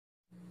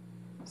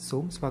សូ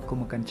មស្វាគម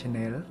ន៍មកកាន់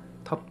channel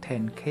Top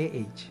 10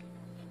 KH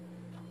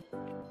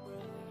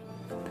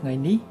ថ្ងៃ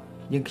នេះ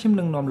យើងខ្ញុំ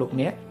នឹងនាំលោក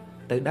អ្នក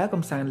ទៅដើរក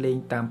ម្សាន្តលេង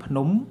តាមភ្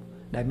នំ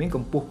ដែលមានក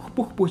ម្ពស់ខ្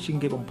ពស់ជាង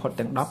គេបំផុត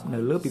ទាំង10នៅ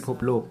លើពិភព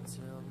លោក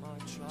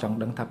ចង់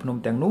ដឹងថាភ្នំ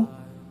ទាំងនោះ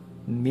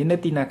មាននៅ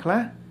ទីណាខ្លះ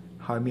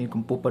ហើយមានក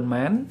ម្ពស់ប៉ុន្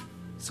មាន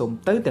សូម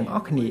ទៅទាំងអ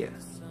ស់គ្នា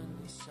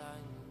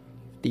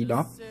ទី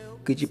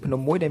10គឺជាភ្នំ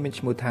មួយដែលមាន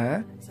ឈ្មោះថា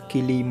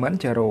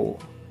Kilimanjaro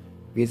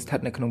វាស្ថិត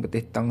នៅក្នុងប្រទេ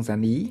សតង់ហ្សា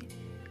នី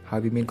ហើយ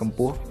វាមានកម្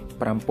ពស់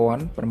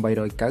 5,895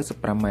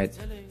 ម៉ែត្រ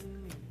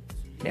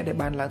អ្នកដែល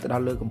បានឡើងទៅដ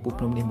ល់លើកម្ពស់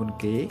ភ្នំនេះមុន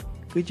គេ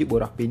គឺជាបុ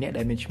រសពីរនាក់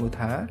ដែលមានឈ្មោះ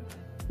ថា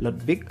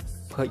Ludwig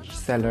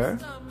Purchseller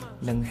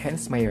និង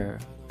Hans Meyer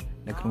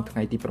នៅក្នុងថ្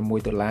ងៃទី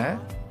6ដុល្លារ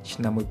ឆ្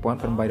នាំ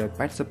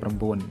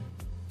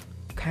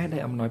 1889 ខែដែ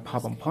លអំណោយផល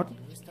បំផុត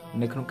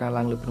នៅក្នុងការ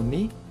ឡើងលើភ្នំ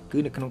នេះគឺ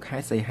នៅក្នុងខែ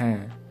សីហា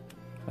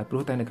ហើយព្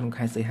រោះតែនៅក្នុង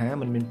ខែសីហា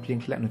มันមានភ្លៀង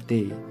ធ្លាក់នោះ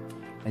ទេ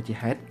ដែលជា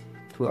ហេតុ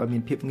ធ្វើឲ្យមា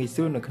នភាពងាយស្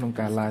រួលនៅក្នុង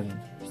ការឡើង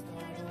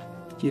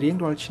ជារៀង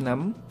រាល់ឆ្នាំ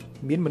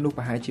មានមនុស្ស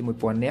ប្រហែលជា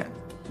 1000 នាក់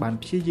បាន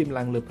ព្យាយាម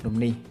ឡើងលើភ្នំ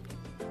នេះ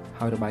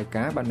ហើយរបាយ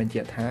ការណ៍បានបញ្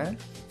ជាក់ថា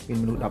មាន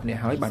មនុស្ស10នា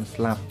ក់ហើយបាន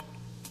ស្លាប់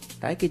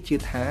តែគេជឿ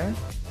ថា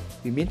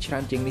វាមានច្រើ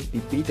នជាងនេះពី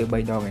2ទៅ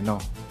3ដងឯណោះ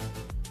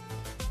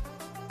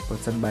ប្រ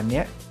សិនបើអ្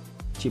នក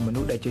ជាមនុ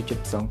ស្សដែលចូលចិត្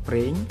តផ្សងព្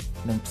រេង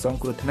និងផ្សង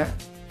គ្រោះថ្នាក់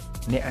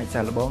អ្នកអាចសា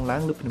កល្បងឡើ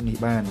ងលើភ្នំនេះ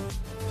បាន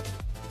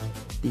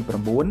ទី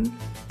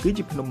9គឺ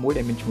ជាភ្នំមួយ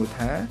ដែលមានឈ្មោះ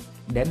ថា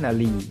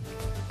Denali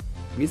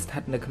វាស្ថិ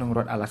តនៅក្នុងរ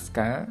ដ្ឋ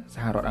Alaska ស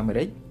ហរដ្ឋអាមេ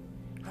រិក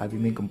ហើយវា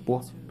មានកម្ព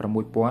ស់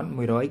 6,190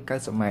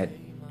 ម៉ែត្រ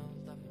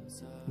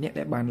អ្នក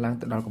ដែលបានឡើង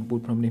ទៅដល់កំពូល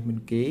ភ្នំនេះមុន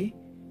គេ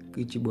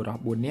គឺជាបុរស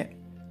4នាក់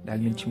ដែល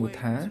មានឈ្មោះ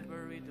ថា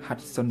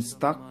Hudson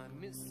Stock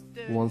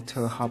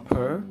Walter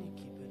Hopper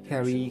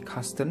Harry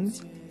Costens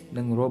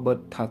និង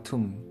Robert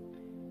Tatum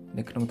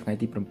នៅក្នុងថ្ងៃ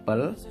ទី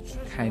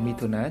7ខែមិ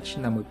ថុនាឆ្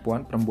នាំ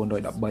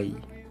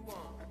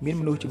 1913មាន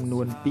មនុស្សចំនួ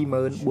ន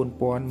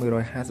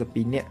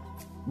 24,152 នាក់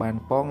បាន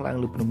ប៉ងឡើង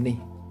លើភ្នំនេះ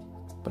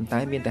ប៉ុន្តែ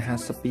មានតែ 52%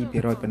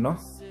 ប៉ុណ្ណោះ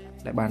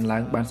ដែលបានឡើ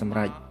ងបានសម្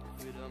រេច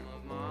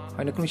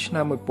ហើយនៅក្នុងឆ្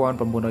នាំ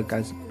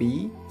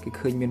 1992គេ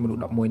ឃើញមានមនុស្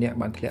ស11នាក់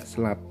បានធ្លាក់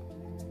ស្លាប់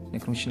នៅ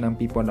ក្នុងឆ្នាំ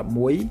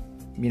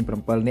 2011មាន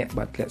 7 នាក់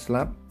បានធ្លាក់ស្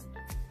លាប់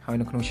ហើយ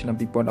នៅក្នុងឆ្នាំ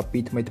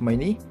 2012ថ្មី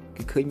នេះ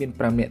គេឃើញមាន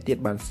 5 នាក់ទៀត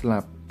បានស្លា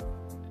ប់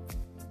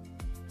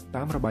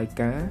តាមរបាយ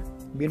ការណ៍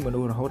មានមនុ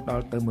ស្សរហូតដ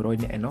ល់ទៅ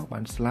 100 នាក់ឯណោះបា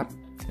នស្លាប់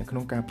នៅក្នុ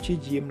ងការព្យា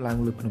យាមឡើង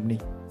លើភ្នំនេះ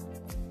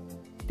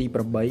ទី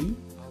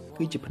8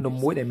គឺជាភ្នំ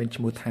មួយដែលមាន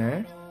ឈ្មោះថា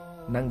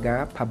Nanga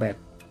Parbat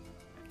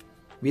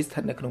វាស្ថិ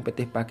តនៅក្នុងប្រ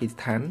ទេសប៉ាគីស្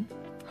ថាន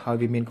ហើយ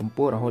វាមានកម្ព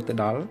ស់រហូត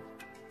ដល់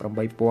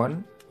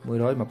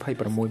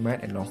 8,126 ម៉ែត្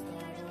រឯណោះ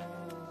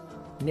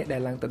អ្នកដែ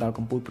លឡើងទៅដល់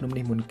កំពូលភ្នំ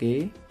នេះមុនគេ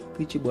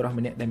គឺជាបុរស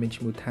ម្នាក់ដែលមាន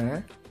ឈ្មោះថា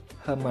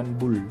Herman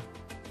Bull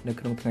នៅ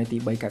ក្នុងថ្ងៃទី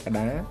3កក្ក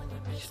ដា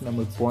ឆ្នាំ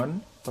 1953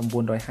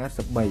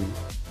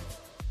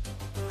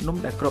 ភ្នំ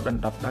ដែលគ្របដ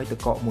ណ្ដប់ដោយទឹក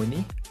កកមួយ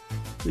នេះ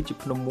គឺជា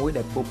ភ្នំមួយ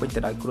ដែលពោរពេញទៅ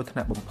ដោយគ្រោះថ្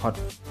នាក់បំផុត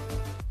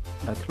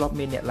ដែលធ្លាប់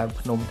មានអ្នកឡើង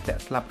ភ្នំធ្លា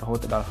ក់ស្លាប់រហូ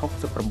តដល់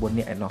 69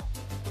 នាក់ឯណោះ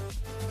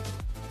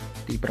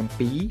ទី7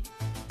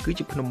គឺ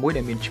ជាភ្នំមួយ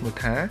ដែលមានឈ្មោះ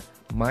ថា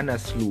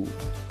Manaslu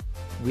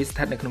វាស្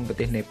ថិតនៅក្នុងប្រ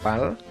ទេសនេប៉ា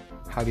ល់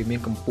ហើយវាមាន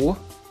កម្ពស់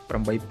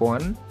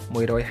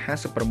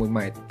 8,156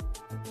 ម៉ែត្រ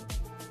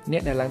អ្ន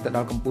កដែលឡើងទៅដ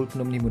ល់កំពូលភ្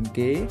នំនេះមុន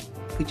គេ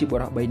គឺជាបុ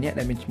រស3នាក់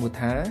ដែលមានឈ្មោះ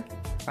ថា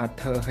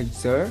Arthur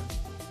Heiser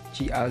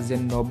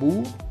Chiazenobu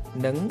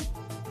និង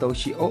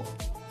Toshio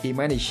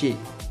Imanishi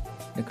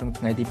នៅក្នុង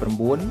ថ្ងៃទី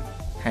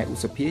9ខែឧ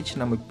សភាឆ្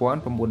នាំ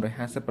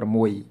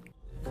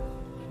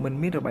 1956 មិន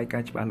មានរបាយកា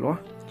រណ៍ច្បាស់លាស់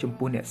ចំ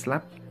ពោះអ្នកស្លា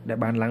ប់ដែល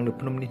បានឡើងលើ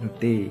ភ្នំនេះនោះ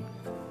ទេ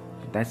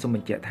តែសូមប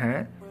ញ្ជាក់ថា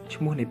ឈ្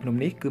មោះនៃភ្នំ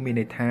នេះគឺមាន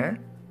ន័យថា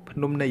ភ្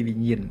នំនៃវិ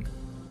ញ្ញាណ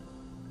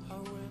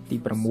ទី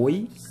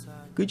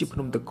6គឺជាភ្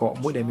នំទឹកកក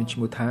មួយដែលមានឈ្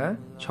មោះថា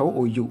Chou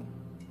Oyu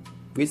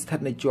វាស្ថិត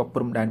នៅជាប់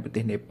ព្រំដែនប្រទេ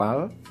សនេប៉ា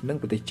ល់និង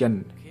ប្រទេសចិន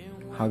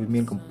ហើយវា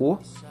មានកម្ពស់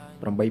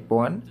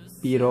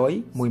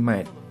 8,201 ម៉ែ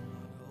ត្រ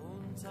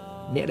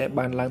អ្នកដែល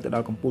បានឡើងទៅដ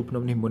ល់កំពូលភ្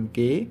នំនេះមុន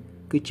គេ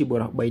គឺជាបុ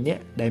រស3នា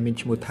ក់ដែលមាន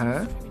ឈ្មោះថា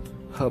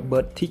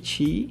Herbert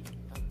Tichy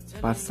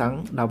Pasang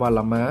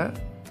Dawalama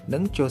និ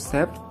ង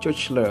Joseph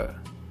Jochler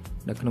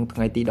នៅក្នុងថ្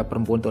ងៃទី19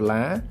ដុល្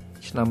លារ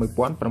ឆ្នាំ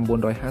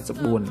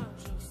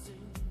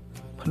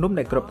 1954 ភ្នំ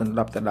ដែលគ្របដណ្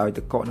ដប់ទៅដោយ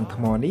ទឹកកកនិង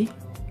ថ្មនេះ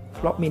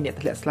ធ្លាប់មានអ្នក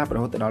ធ្លាក់ស្លាប់រ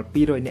ហូតដល់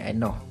 200 នាក់ឯ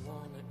ណោះ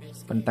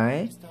ប៉ុន្តែ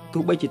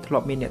ទោះបីជាធ្លា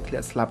ប់មានអ្នកធ្លា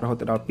ក់ស្លាប់រហូត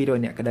ដល់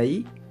 200 នាក់ក្តី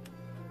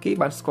គេ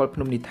បានស្គាល់ភ្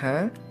នំនេះថា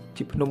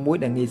ជាភ្នំមួយ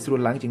ដែលងាយស្រួល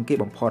ឡើងជាងគេ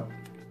បំផុត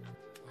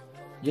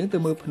យើងទៅ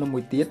មើលភ្នំមួ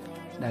យទៀត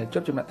ដែលជា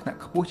ប់ចំណាត់ថ្នាក់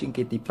ខ្ពស់ជាង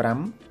គេទី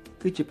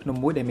5គឺជាភ្នំ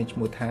មួយដែលមានឈ្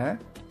មោះថា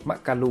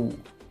Makalu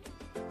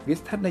វា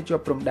ស្ថិតនៅជា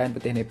ប់ព្រំដែនប្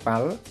រទេសនេប៉ា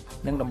ល់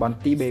និងតំបន់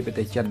ទីបេប្រ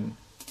ទេសចិន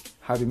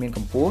ហើយវាមានក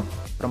ម្ពស់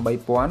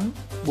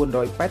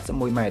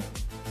 8,481 ម៉ែត្រ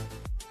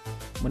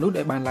មនុស្ស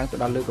ដែលបានឡើងទៅ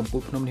ដល់លើកំពូ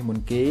លភ្នំនេះមុន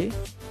គេ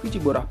គឺជា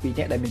បុរស2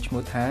នាក់ដែលមានឈ្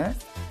មោះថា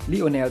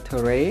Lionel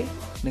Terre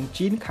និង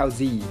Jean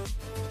Kauzi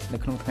នៅ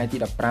ក្នុងថ្ងៃទី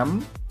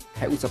15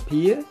ខែឧស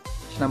ភា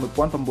ឆ្នាំ 1955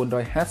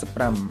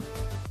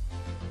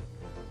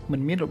 មិន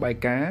មានរបាយ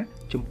ការណ៍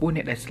ចំពោះអ្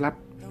នកដែលស្លាប់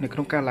នៅក្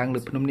នុងការឡើងលើ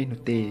ភ្នំនេះ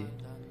នោះទេ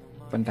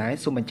ប៉ុន្តែ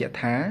សូមបញ្ជាក់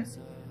ថា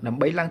ដើម្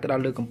បីឡើងទៅដ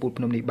ល់លើកំពូល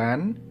ភ្នំនេះបាន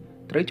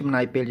ត្រូវចំណា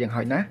យពេលយ៉ាង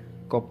ហោចណាស់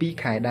ក៏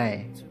2ខែដែរ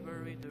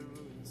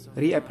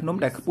រីឯភ្នំ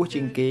ដែលខ្ពស់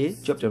ជាងគេ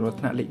ជាប់ចំនួន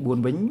ថ្នាក់លេខ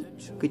4វិញ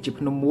គឺជា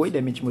ភ្នំមួយដែ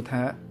លមានឈ្មោះ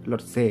ថាល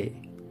ត់សេ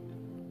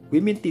វា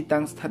មានទីតាំ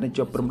ងស្ថិតនៅ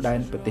ជាប់ព្រំដែន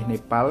ប្រទេសនេ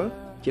ប៉ាល់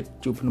ជិត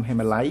ជួរភ្នំហេ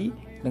ម៉ាឡៃ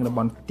និងតំប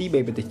ន់ទីបេ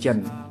ប្រទេសចិន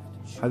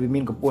ហើយវាមា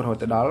នកម្ពស់រហូ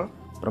តដល់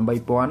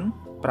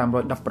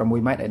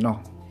 8516 ម៉ែត្រឯណោះ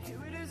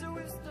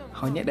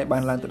ហើយអ្នកដែលបា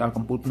នឡើងទៅដល់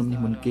កំពូលភ្នំនេះ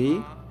មុនគេ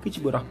គឺជា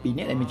បុរស2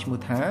នាក់ដែលមានឈ្មោះ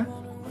ថា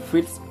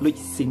Fritz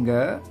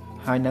Singer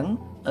ហើយនិង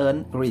Ern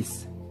Ries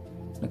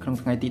នៅក្នុង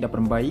ថ្ងៃទី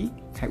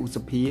18ខែឧស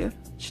ភា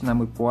ឆ្នាំ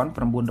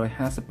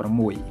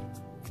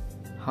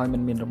1956ហើយมั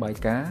นមានរបាយ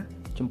ការណ៍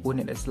ចំពោះ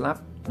អ្នកដែលស្លាប់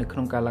នៅក្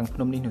នុងការឡើងភ្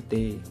នំនេះនោះ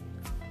ទេ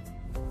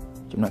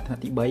ចំណុចថ្នា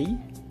ក់ទី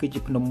3គឺជា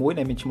ភ្នំមួយ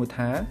ដែលមានឈ្មោះ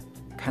ថា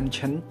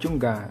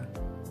Kanchenjunga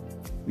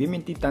វាមា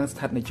នទីតាំងស្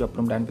ថិតនៅជាប់ព្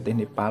រំដែនប្រទេស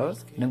នេប៉ាល់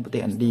និងប្រទេ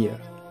សឥណ្ឌា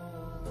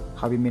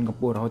ហើយវាមានកម្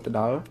ពស់រហូត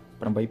ដល់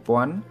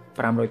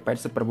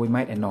 8586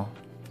 ម៉ែត្រឯណោះ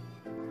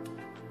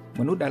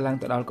មនុស្សដែលឡើង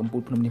ទៅដល់កំពូ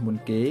លភ្នំនេះមុន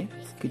គេ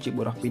គឺជា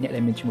បុរស2នាក់ដែ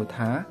លមានឈ្មោះ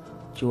ថា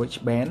George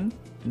Ben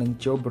និង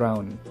Joe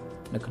Brown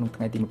នៅក្នុងថ្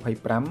ងៃទី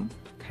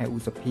25ខែឧ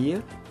សភា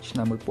ឆ្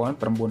នាំ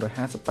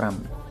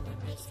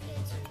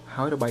1955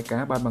ហើយរបាយកា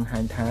រណ៍បានបង្ហា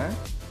ញថា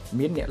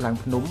មានអ្នកឡើង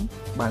ភ្នំ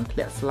បានធ្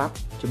លាក់ស្លាប់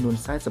ចំនួន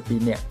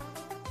42នាក់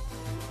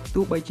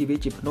ទោះបីជាវា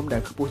ជាភ្នំដែ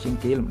លខ្ពស់ជាង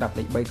គេលំដាប់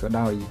លេខ3ក៏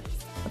ដោយ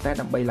ប៉ុន្តែ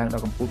ដើម្បីឡើងដ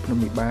ល់កំពូលភ្នំ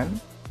នេះបាន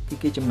គឺ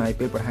គេចំណាយ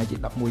ពេលប្រហែលជា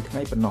11ថ្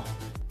ងៃប៉ុណ្ណោះ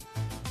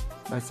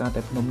ដោយសារ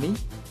តែភ្នំនេះ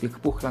វា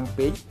ខ្ពស់ខ្លាំង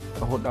ពេក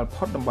រហូតដល់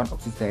ផុតតំបន់អុក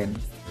ស៊ីសែន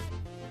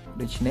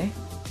ដូច្នេះ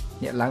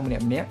អ្នកឡើងម្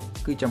នាក់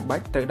គឺចាំបា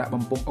ច់ត្រូវដាក់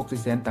បំពង់អុកស៊ី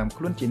សែនតាម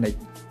ខ្លួនជានិច្ច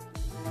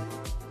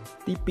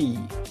ទី2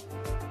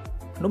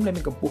ភ្នំដែល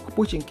មានកម្ពស់ខ្ព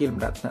ស់ជាងគេលំ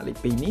ដាប់ថ្នាក់លេខ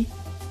2នេះ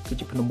គឺ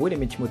ជាភ្នំមួយដែល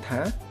មានឈ្មោះថា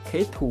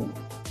K2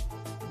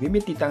 វាមា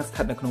នទីតាំងស្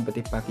ថិតនៅក្នុងប្រ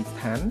ទេសប៉ាគីស្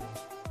ថាន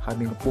ហើយ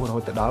មានកម្ពស់រហូ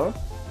តដល់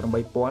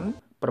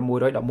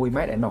 8611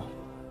 ម៉ែត្រឯណោះ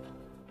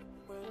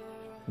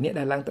អ្នក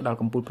ដែលឡើងទៅដល់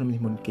កំពូលភ្នំនេះ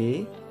មុនគេ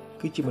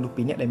គឺជាមនុស្ស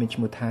2នាក់ដែលមានឈ្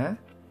មោះថា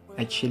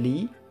Actually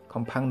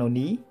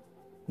Compagnoni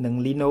និង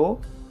Lino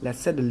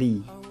Lasedeli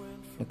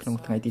នៅក្នុង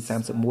ថ្ងៃទី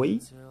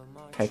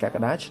31ខែកក្ក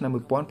ដាឆ្នាំ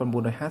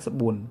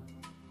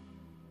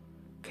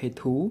1954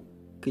 K2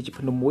 គឺជា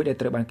ភ្នំមួយដែល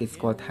ត្រូវបានគេស្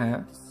គាល់ថា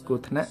គ្រោះ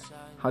ថ្នាក់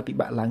ហើយពិ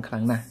បាកឡើងខ្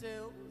លាំងណាស់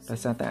ដោយ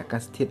សារតែអាកា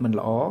សធាតុមិន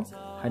ល្អ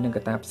ហើយនិងក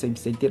ត្តាផ្សេង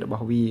ទៀតរប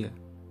ស់វា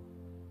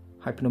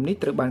ហើយភ្នំនេះ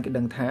ត្រូវបានគេ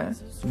ដឹងថា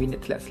មានអ្ន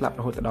កធ្លាក់ស្លាប់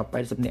រហូតដល់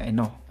80នាក់ឯ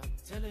ណោះ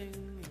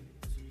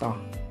តោះ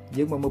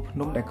យើងមកមើលភ្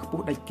នំដែលខ្ព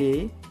ស់ដាច់គេ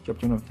ជាប់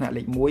ចំនួនថ្នាក់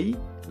លេខ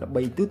1ល្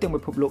បីទូទាំងពិ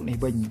ភពលោកនេះ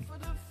វិញ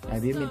ដែល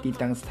វាមានទី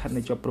តាំងស្ថិត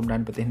នៅជាប់ព្រំដែ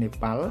នប្រទេសនេ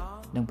ប៉ាល់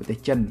និងប្រទេស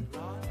ចិន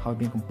ហើយ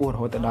មានកម្ពស់រ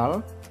ហូតដល់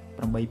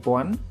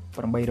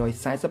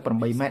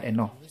 8848 ម៉ែត្រឯ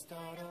ណោះ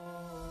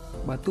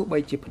បើទោះបី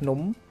ជាភ្នំ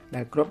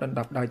ដែលគ្របដណ្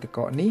ដប់ដោយទឹកក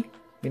កនេះ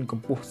មានក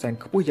ម្ពស់សែន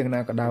ខ្ពស់យ៉ាងណា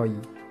ក៏ដោយ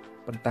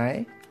ប៉ុន្តែ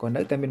ក៏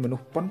នៅតែមានមនុ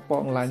ស្សប៉ុនប៉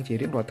ងឡើងជា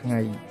រៀងរាល់ថ្ងៃ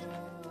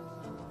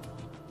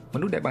ម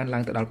នុស្សដែលបានឡើ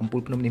ងទៅដល់កំពូ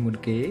លភ្នំនេះមុន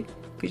គេ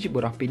គឺជាបុ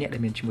រស2នាក់ដែ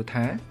លមានឈ្មោះ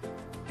ថា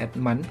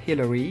Edmund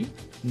Hillary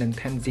និង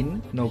Tenzin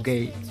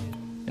Norgay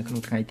នៅក្នុ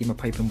ងថ្ងៃទី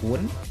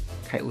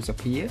29ខែឧស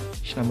ភា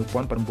ឆ្នាំ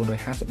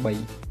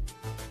1953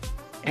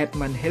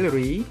 Edmund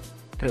Hillary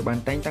ត្រូវបាន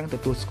តែងតាំងទ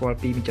ទួលស្គាល់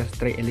ពីម្ចាស់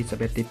ស្រី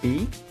Elizabethទី2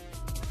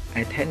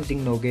ឯ Tenzin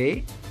Norgay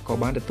ក៏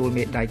បានទទួល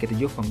មេដាយកិត្តិ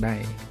យសផងដែ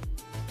រ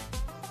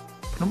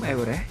ភ្នំ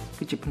Everest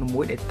គឺជាភ្នំ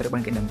មួយដែលត្រូវបា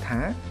នគេដឹងថា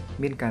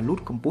មានការលូត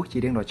កម្ពស់ជា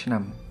រៀងរាល់ឆ្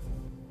នាំ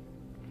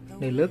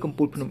នៅលើកំ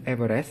ពូលភ្នំ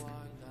Everest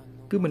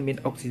គឺមិនមាន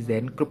អុកស៊ីសែ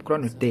នគ្រប់គ្រា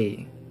ន់នោះទេ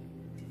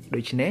ដូ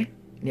ច្នេះ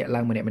អ្នកឡើ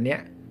ងម្នា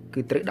ក់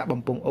គឺត្រូវដាក់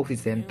បំពង់អុកស៊ី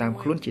សែនតាម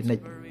ខ្លួនជានិ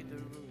ច្ច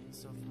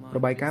រ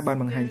បាយការណ៍បាន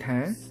បង្ហាញថា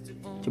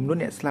ចំនួន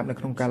អ្នកស្លាប់នៅ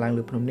ក្នុងការឡើង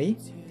លើភ្នំនេះ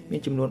មា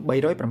នចំនួន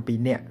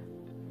307នាក់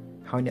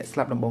ហើយអ្នកស្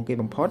លាប់ដំបូងគេ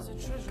បំផុត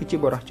គឺជា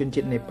បុរសជន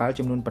ជាតិនេប៉ាល់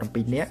ចំនួន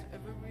7នាក់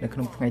នៅក្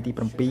នុងថ្ងៃទី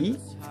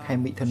7ខែ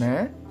មិថុនា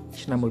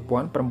ឆ្នាំ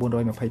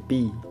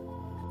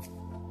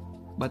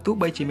1922បើទោះ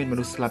បីជាមានម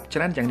នុស្សស្លាប់ច្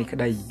រើនយ៉ាងនេះក្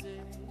តី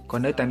ក៏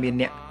នៅតែមាន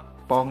អ្នក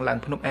ប៉ងឡើង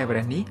ភ្នំ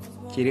Everest នេះ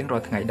ជារៀងរា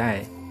ល់ថ្ងៃដែរ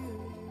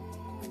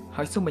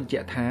ហើយសូមបញ្ជា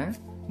ក់ថា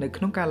នៅ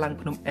ក្នុងការឡើង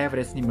ភ្នំ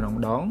Everest នេះម្ដ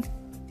ង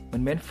មិ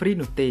នមែន free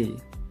នោះទេ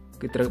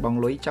គឺត្រូវបង់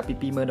លុយចាប់ពី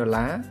$20000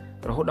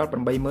រហូតដល់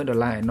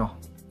$80000ឯណោះ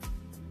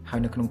ហើយ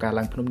នៅក្នុងការ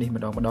ឡើងភ្នំនេះ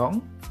ម្ដង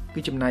គឺ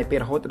ចំណាយពេល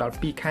រហូតដល់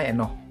2ខែឯ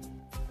ណោះ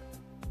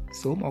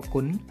សូមអរ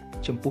គុណ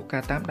ចំពោះកា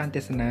រតាមដានទ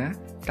ស្សនា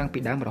តាំងពី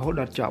ដើមរហូត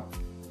ដល់ចប់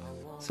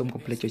សូម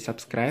កុំភ្លេចចុច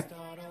Subscribe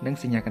និង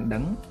សញ្ញាកណ្ដឹ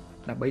ង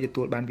ដើម្បីទ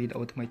ទួលបានវីដេ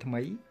អូថ្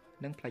មីៗ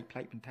និងប្លែក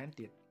ៗបន្ថែម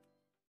ទៀត